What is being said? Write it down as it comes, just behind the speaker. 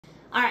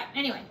All right,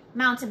 anyway,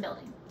 mountain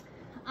building.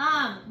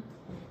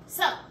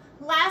 So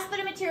last bit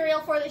of material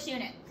for this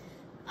unit.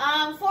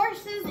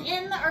 Forces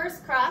in the Earth's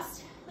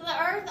crust.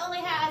 The Earth only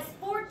has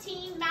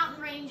 14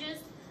 mountain ranges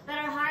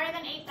that are higher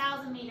than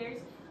 8,000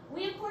 meters.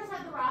 We of course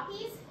have the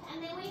Rockies,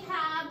 and then we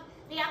have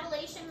the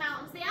Appalachian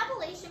Mountains. The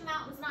Appalachian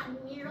Mountains not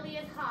nearly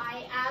as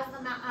high as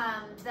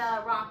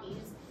the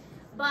Rockies,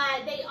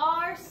 but they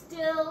are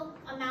still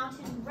a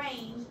mountain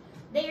range.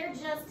 They're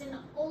just an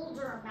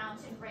older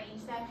mountain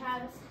range that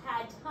has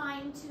had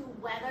time to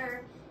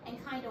weather and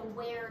kind of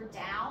wear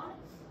down.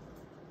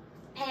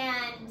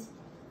 And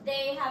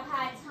they have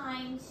had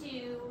time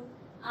to,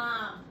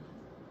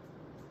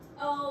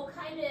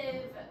 kind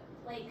of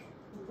like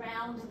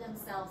round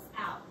themselves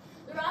out.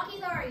 The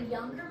Rockies are a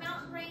younger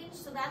mountain range,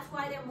 so that's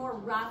why they're more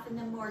rough and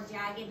they're more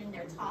jagged and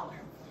they're taller.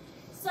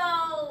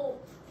 So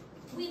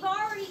we've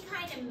already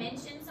kind of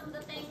mentioned some of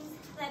the things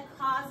that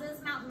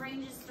causes mountain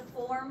ranges to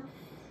form.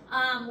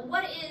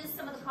 What is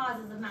some of the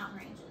causes of mountain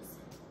ranges?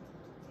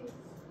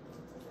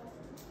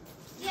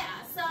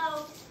 Yeah,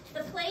 so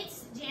the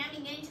plates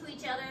jamming into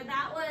each other,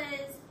 that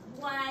was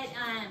what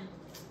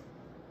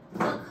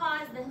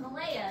caused the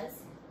Himalayas,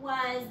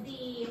 was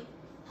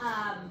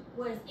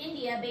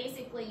India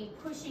basically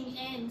pushing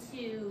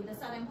into the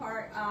southern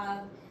part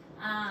of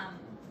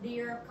the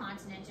Europe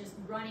continent, just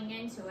running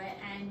into it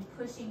and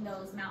pushing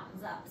those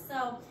mountains up.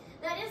 So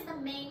that is the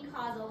main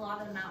cause of a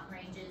lot of the mountain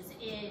ranges,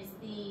 is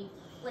the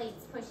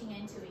plates pushing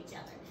into each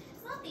other.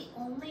 It's not the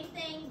only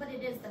thing, but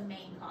it is the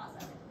main cause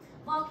of it.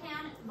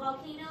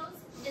 Volcanoes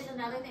is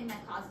another thing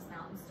that causes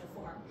mountains to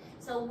form.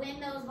 So when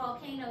those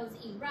volcanoes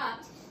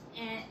erupt,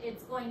 and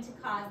it's going to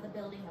cause the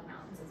building of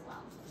mountains as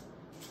well.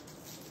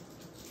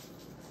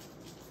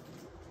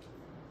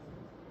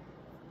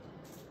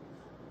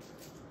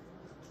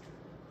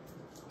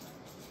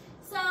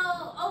 So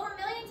over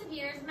millions of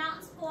years,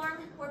 mountains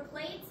form where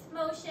plates,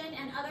 motion,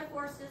 and other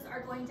forces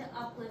are going to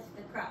uplift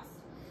the crust.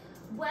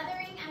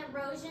 Weathering and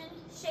erosion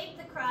shape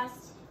the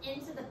crust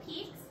into the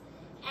peaks,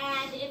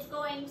 and it's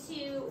going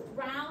to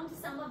round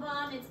some of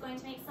them, it's going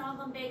to make some of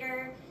them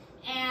bigger,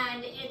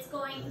 and it's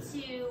going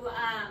to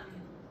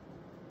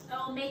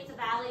make the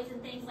valleys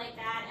and things like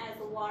that as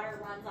the water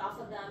runs off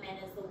of them and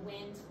as the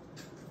wind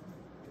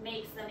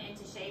makes them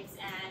into shapes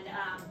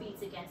and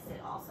beats against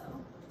it also.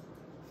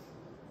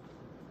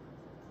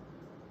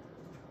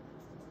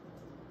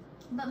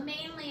 But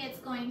mainly it's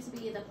going to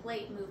be the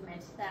plate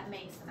movement that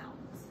makes the mountains.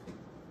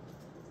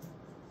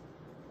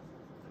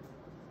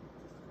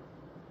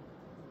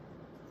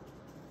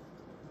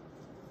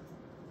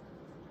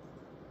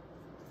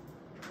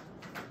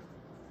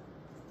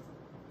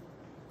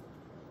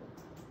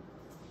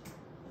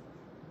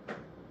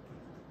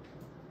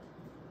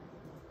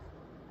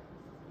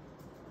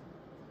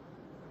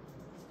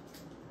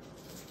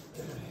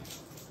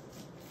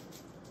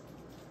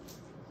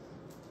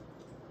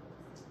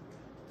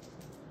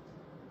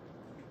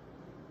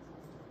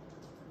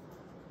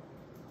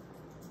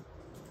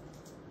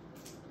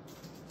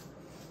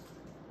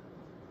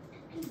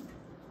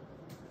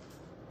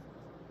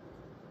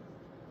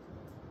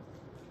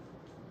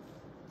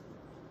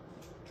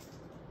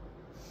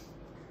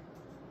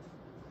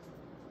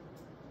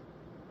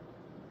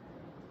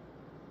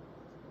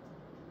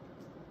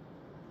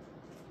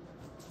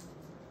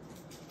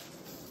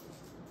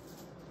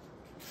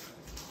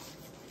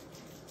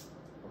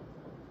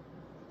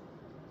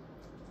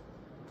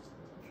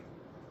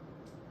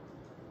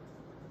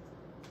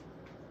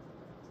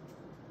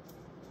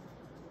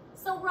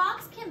 So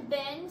rocks can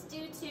bend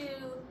due to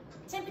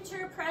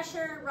temperature,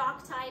 pressure,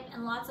 rock type,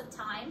 and lots of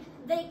time.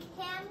 They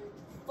can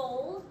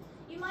fold.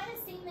 You might have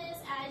seen this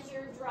as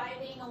you're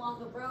driving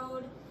along a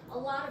road. A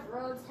lot of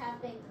roads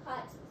have been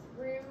cut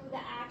through the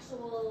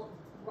actual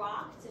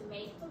rock to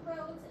make the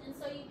roads, and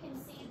so you can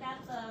see that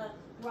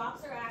the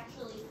rocks are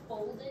actually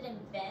folded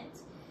and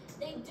bent.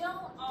 They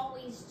don't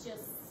always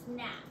just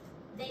snap.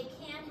 They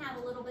can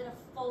have a little bit of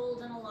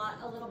fold and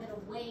a little bit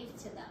of wave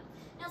to them.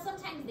 Now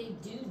sometimes they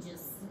do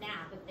just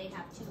snap if they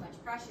have too much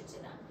pressure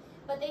to them,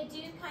 but they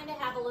do kind of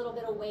have a little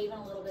bit of wave and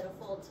a little bit of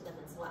fold to them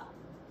as well.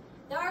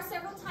 There are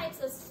several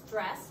types of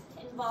stress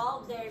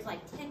involved. There's like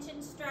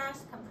tension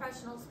stress,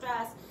 compressional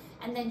stress,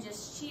 and then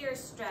just shear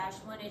stress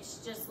when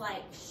it's just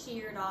like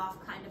sheared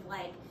off, kind of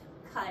like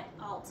cut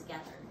all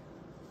together.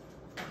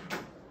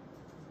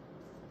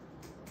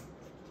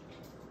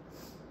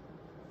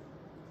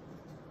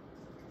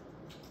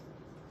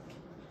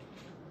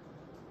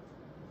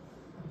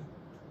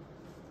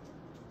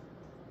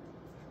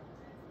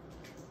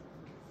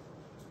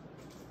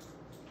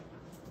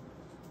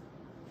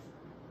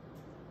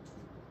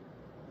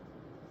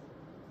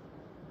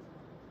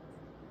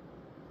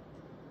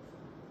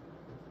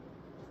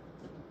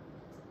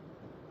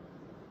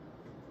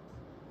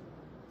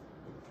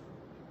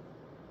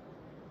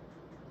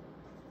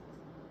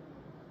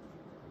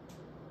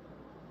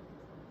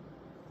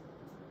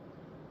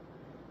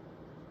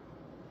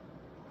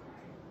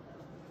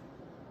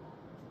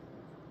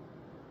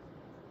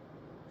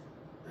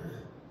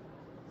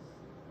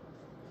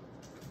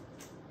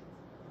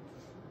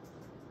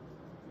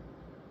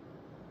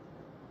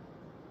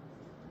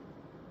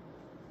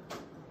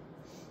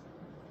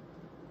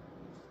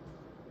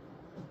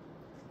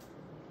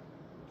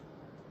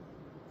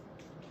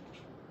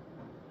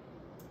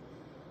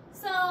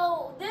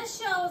 this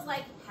shows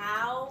like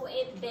how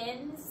it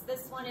bends.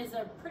 This one is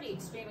a pretty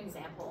extreme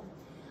example.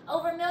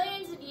 Over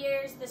millions of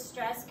years, the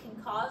stress can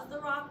cause the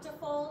rock to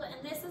fold,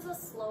 and this is a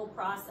slow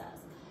process.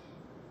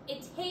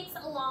 It takes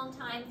a long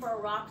time for a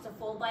rock to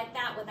fold like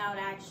that without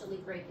actually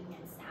breaking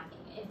and snapping.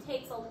 It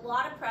takes a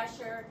lot of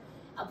pressure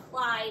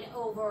applied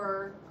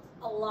over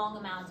a long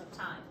amount of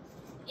time.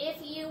 If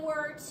you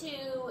were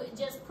to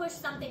just push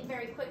something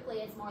very quickly,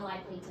 it's more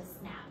likely to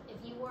snap.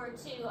 If you were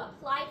to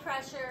apply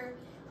pressure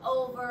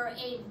over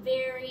a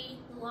very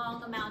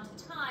long amount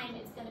of time,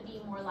 it's going to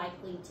be more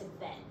likely to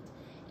bend.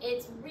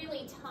 It's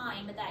really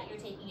time that you're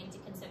taking into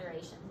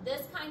consideration.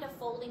 This kind of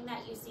folding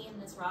that you see in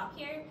this rock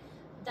here,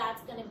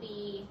 that's going to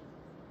be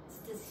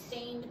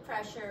sustained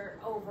pressure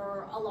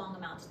over a long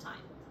amount of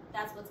time.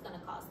 That's what's going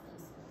to cause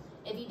this.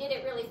 If you did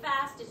it really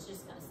fast, it's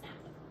just going to snap.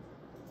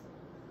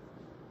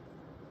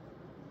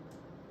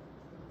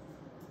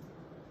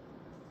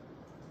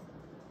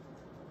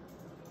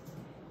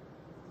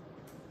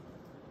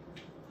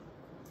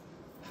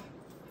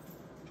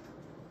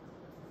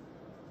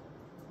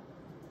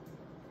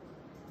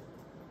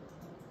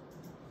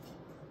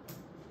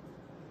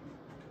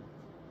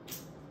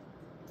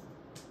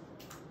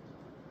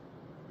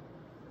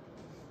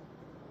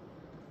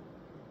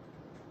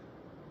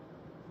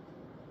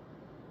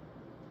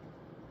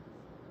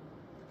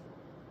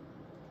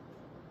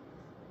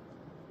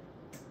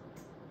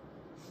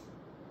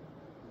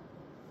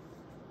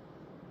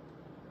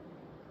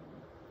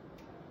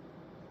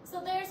 So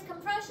there's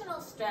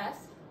compressional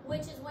stress,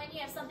 which is when you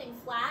have something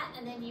flat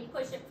and then you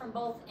push it from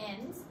both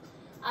ends.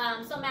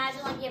 So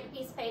imagine like you have a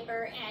piece of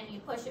paper and you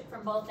push it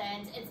from both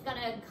ends. It's going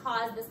to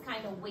cause this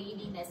kind of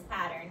waviness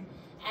pattern.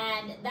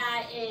 And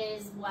that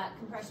is what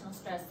compressional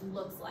stress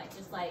looks like,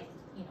 just like,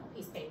 you know, a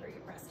piece of paper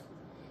you're pressing.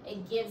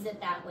 It gives it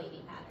that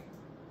wavy pattern.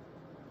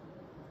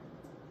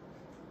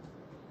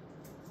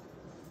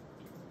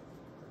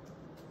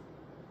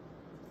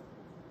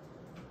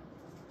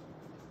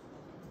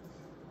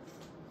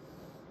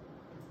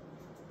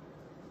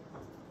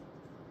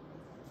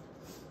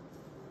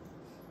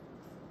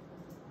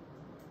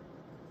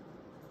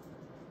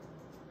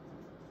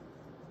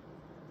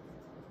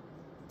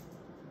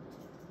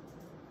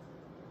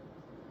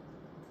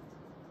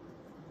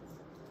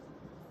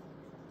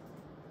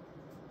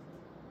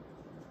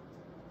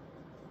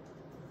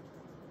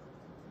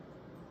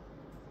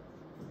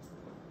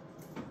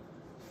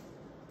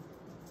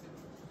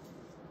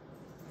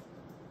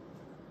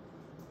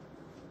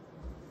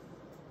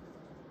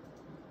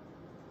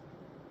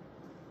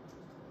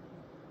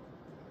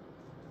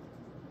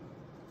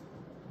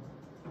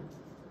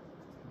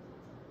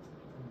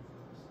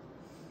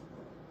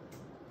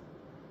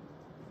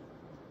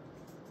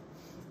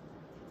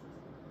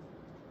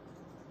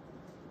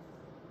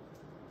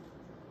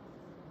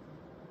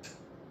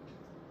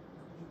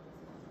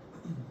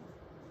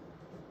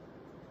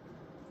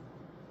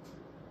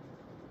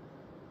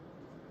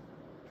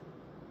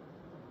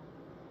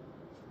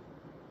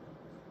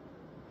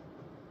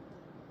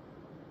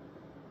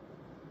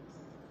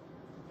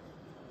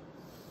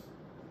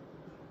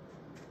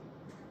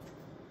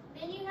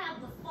 Then you have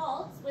the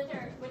faults, which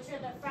are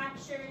the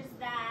fractures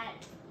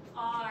that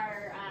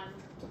are,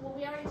 well,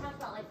 we already talked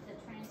about like the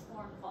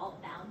transform fault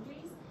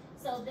boundaries.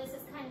 So this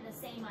is kind of the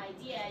same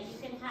idea. You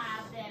can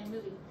have them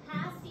moving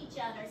past each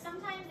other.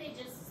 Sometimes they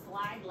just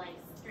slide like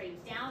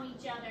straight down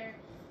each other.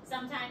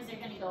 Sometimes they're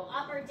going to go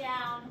up or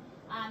down.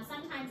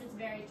 Sometimes it's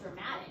very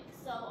dramatic.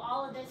 So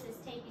all of this is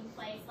taking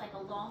place like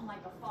along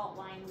like a fault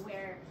line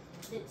where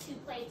the two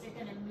plates are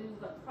going to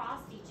move across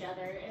each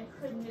other. It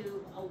could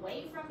move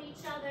away from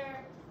each other,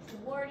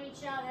 toward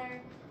each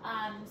other.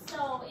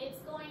 So it's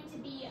going to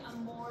be a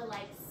more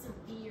like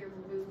severe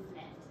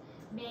movement.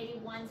 Maybe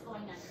one's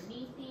going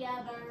underneath the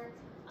other,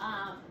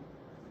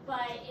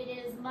 but it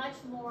is much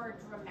more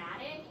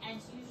dramatic and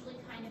it's usually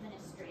kind of in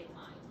a straight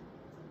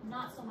line.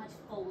 Not so much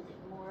folding,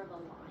 more of a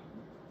line.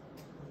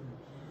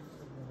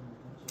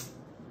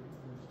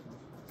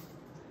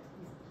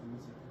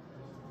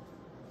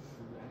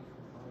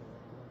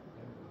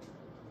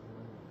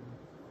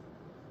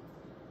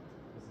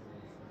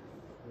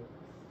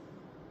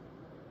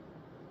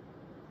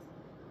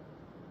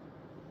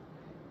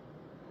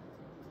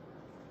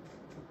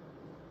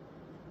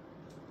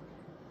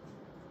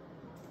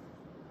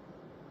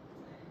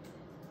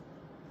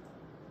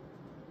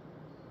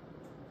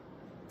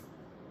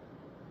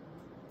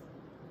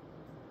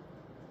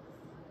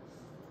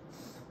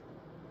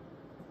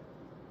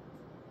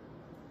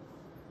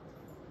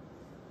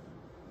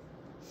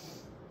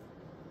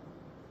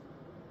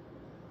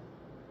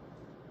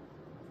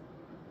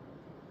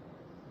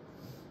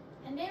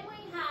 And then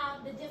we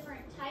have the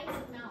different types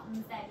of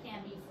mountains that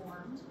can be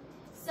formed.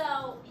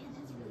 So, man,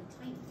 that's really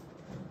tiny.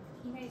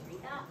 Can you guys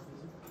read that?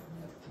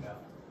 Yeah.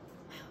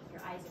 Wow,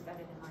 your eyes are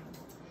better than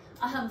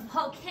mine.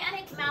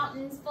 Volcanic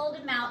mountains,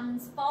 folded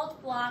mountains,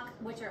 fault block,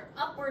 which are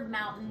upward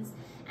mountains,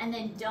 and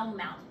then dome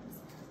mountains.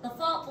 The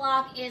fault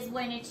block is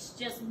when it's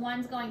just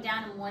one's going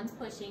down and one's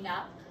pushing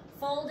up.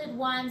 Folded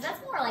ones,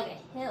 that's more like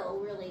a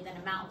hill really than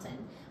a mountain.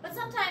 But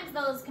sometimes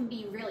those can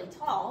be really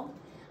tall.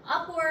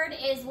 Upward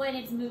is when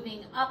it's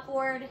moving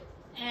upward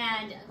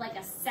and like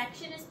a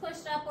section is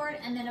pushed upward,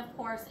 and then of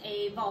course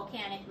a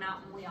volcanic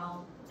mountain, we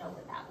all know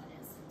what that one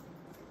is.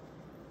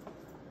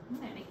 I'm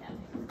gonna make that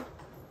bigger.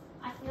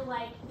 I feel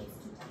like it's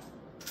too tiny.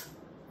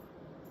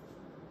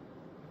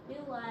 I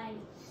feel like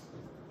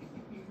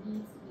it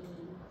needs to be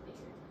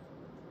bigger.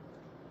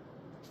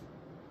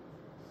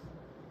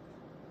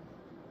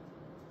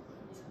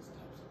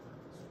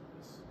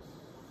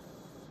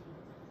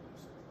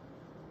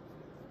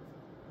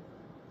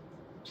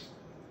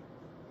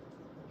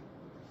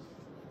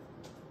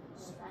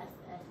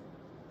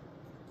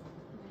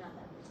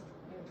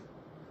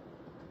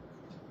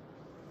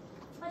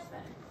 Much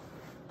better.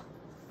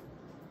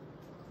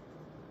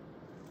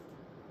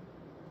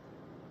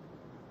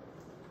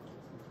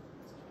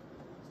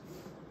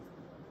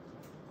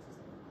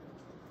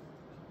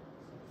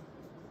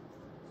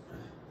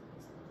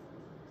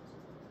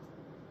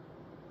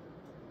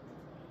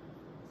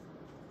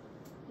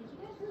 Did you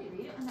guys really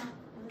read it when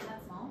was it that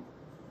small?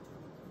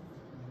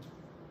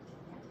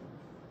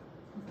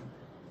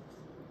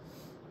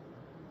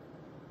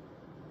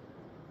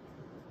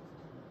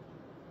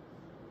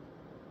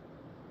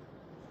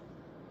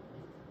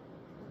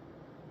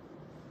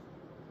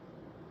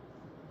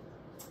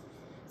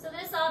 So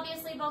this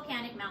obviously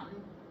volcanic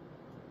mountain.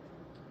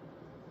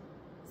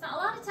 So a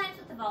lot of times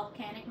with the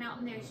volcanic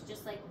mountain, there's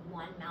just like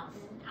one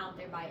mountain out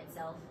there by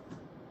itself.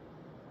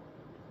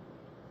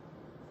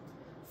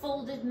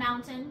 Folded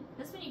mountain.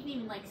 This one you can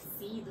even like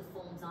see the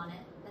folds on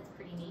it. That's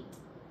pretty neat.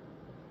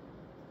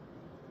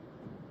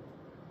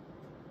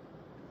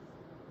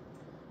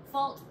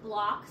 Fault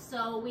block.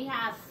 So we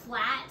have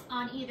flat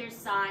on either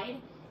side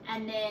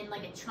and then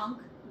like a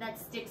chunk that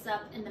sticks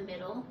up in the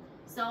middle.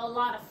 So a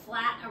lot of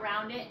flat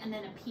around it and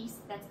then a piece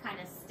that's kind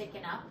of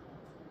sticking up.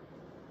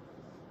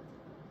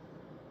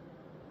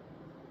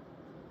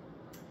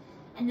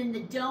 And then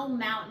the dome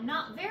mountain,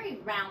 not very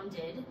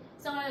rounded.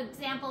 So an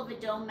example of a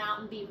dome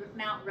mountain would be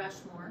Mount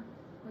Rushmore,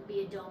 would be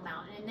a dome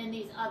mountain. And then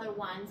these other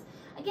ones,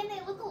 again, they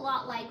look a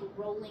lot like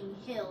rolling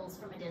hills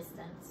from a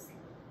distance.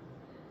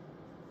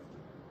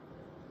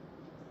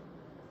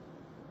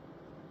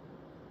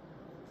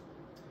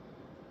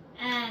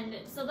 And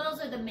so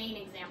those are the main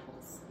examples.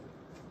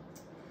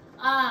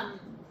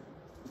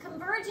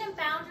 Convergent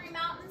boundary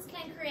mountains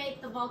can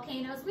create the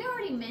volcanoes. We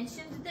already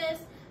mentioned this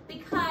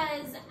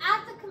because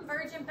at the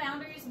convergent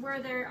boundaries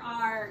where there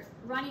are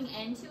running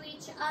into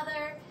each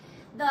other,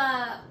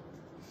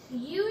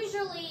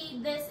 usually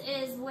this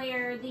is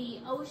where the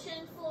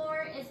ocean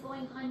floor is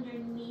going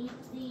underneath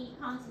the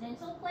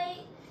continental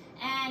plate,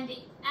 and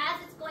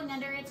as it's going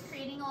under, it's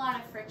creating a lot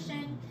of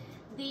friction.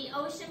 The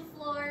ocean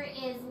floor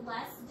is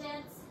less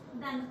dense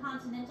than the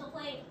continental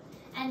plate,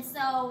 and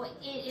so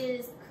it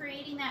is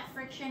creating that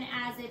friction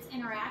as it's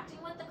interacting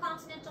with the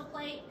continental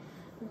plate,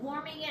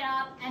 warming it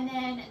up, and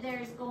then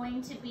there's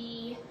going to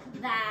be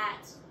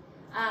that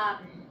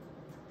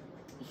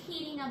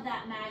heating of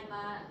that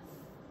magma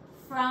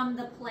from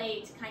the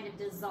plate kind of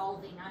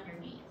dissolving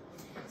underneath.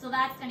 So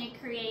that's going to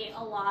create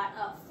a lot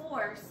of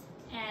force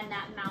and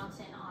that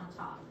mountain on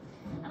top,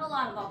 and a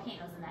lot of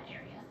volcanoes in that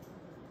area.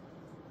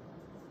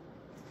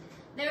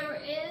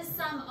 There is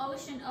some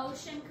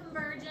ocean-ocean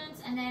convergence,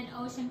 and then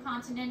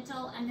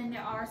ocean-continental, and then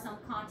there are some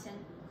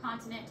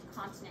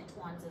continent-to-continent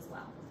ones as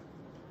well.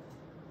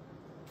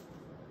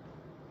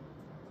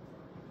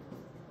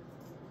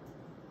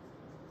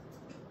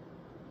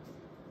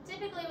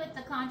 Typically with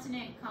the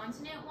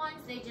continent-continent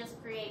ones, they just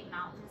create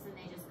mountains and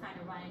they just kind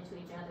of run into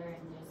each other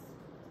and just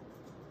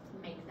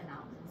make the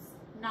mountains.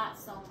 Not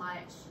so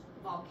much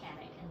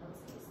volcanic in those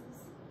cases.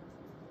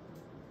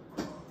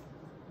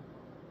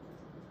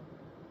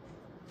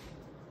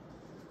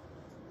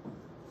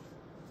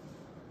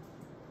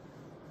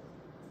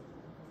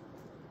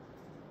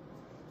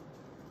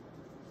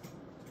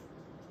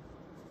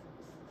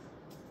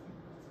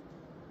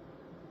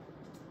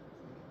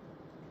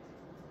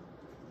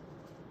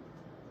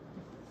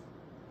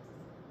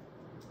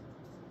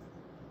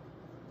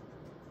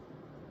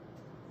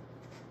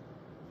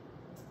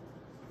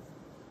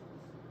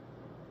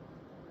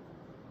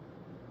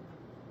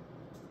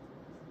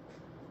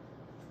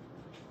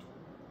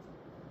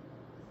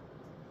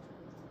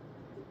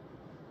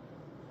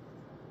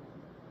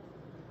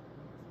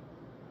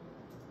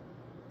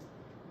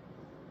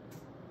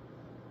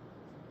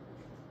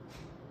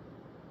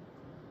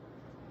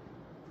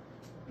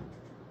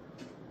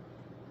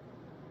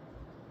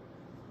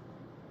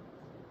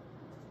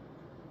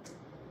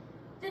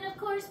 Then of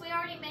course we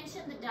already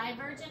mentioned the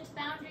divergent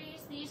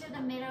boundaries. These are the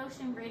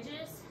mid-ocean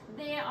ridges.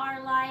 They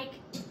are like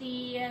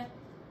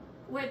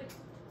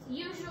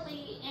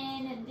usually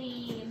in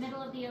the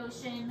middle of the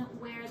ocean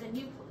where the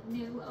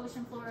new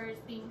ocean floor is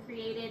being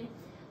created.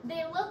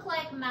 They look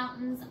like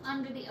mountains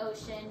under the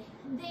ocean.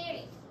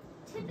 They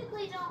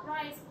typically don't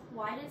rise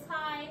quite as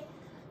high.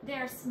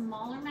 They're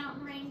smaller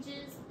mountain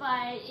ranges,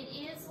 but it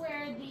is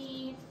where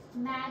the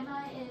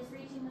magma is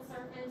reaching the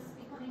surface,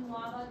 becoming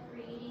lava,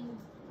 creating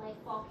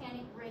like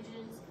volcanic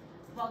ridges,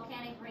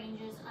 volcanic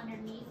ranges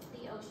underneath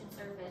the ocean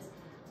surface.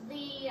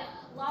 the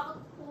lava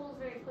cools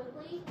very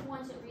quickly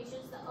once it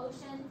reaches the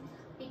ocean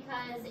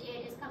because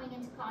it is coming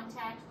into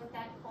contact with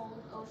that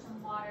cold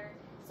ocean water,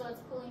 so it's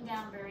cooling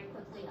down very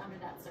quickly under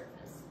that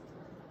surface.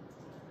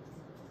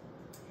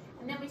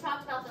 And then we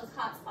talked about those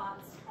hot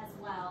spots as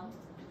well.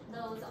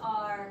 Those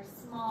are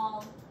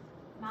small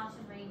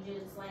mountain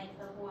ranges like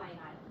the Hawaiian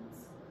Islands.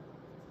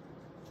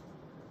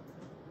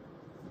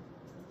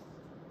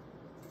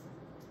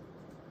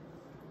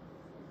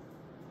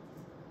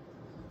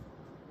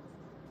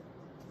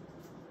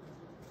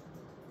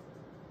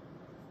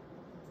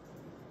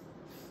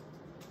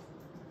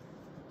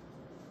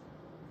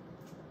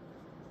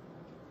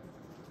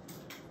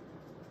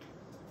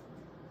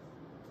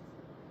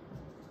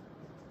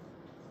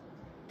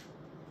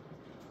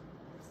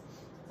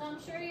 So I'm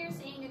sure you're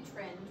seeing a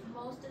trend.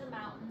 Most of the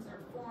mountains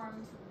are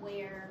formed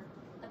where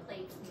the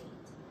plates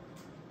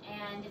meet.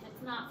 And if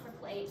it's not for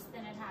plates,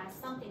 then it has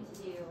something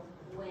to do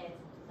with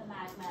the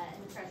magma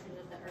and the pressures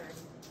of the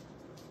earth.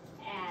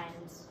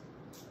 And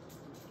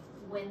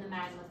when the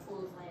magma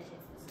cools when it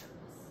hits the surface.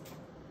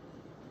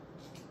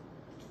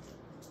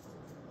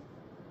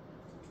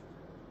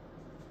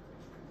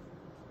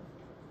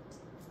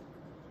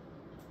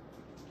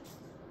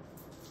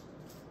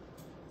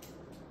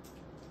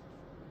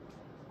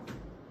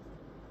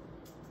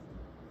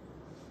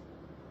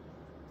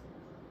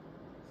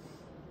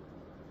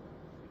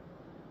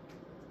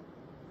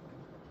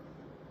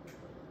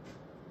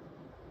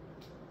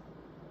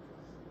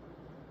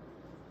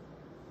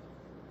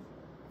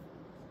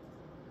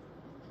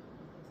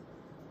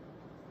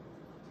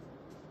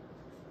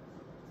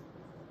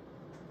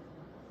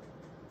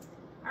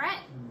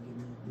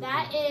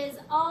 That is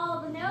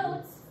all the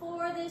notes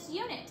for this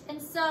unit.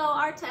 And so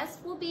our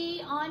test will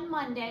be on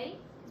Monday,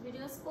 because we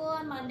do a school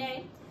on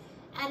Monday.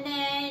 And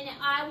then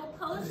I will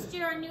post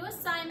your new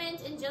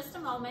assignment in just a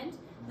moment.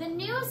 The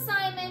new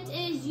assignment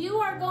is you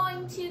are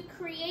going to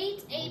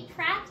create a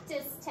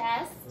practice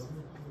test,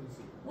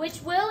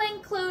 which will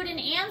include an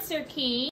answer key.